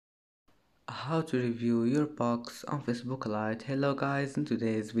How to review your box on Facebook Lite. Hello guys, in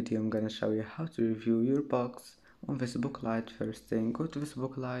today's video I'm gonna show you how to review your box on Facebook Lite. First thing, go to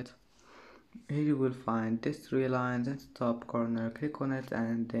Facebook Lite. Here you will find these three lines at the top corner. Click on it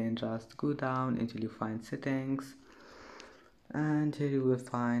and then just go down until you find settings, and here you will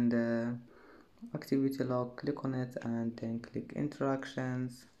find activity log. Click on it and then click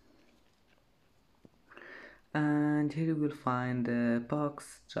interactions, and here you will find the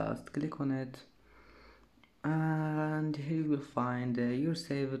box. Just click on it, and here you will find your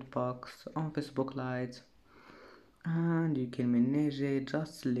saved box on Facebook Lite, and you can manage it.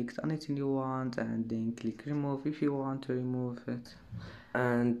 Just select anything you want and then click remove if you want to remove it.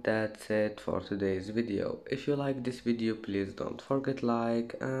 And that's it for today's video. If you like this video, please don't forget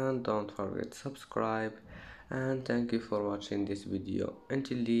like and don't forget subscribe, and thank you for watching this video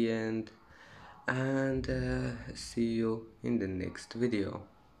until the end, and see you in the next video.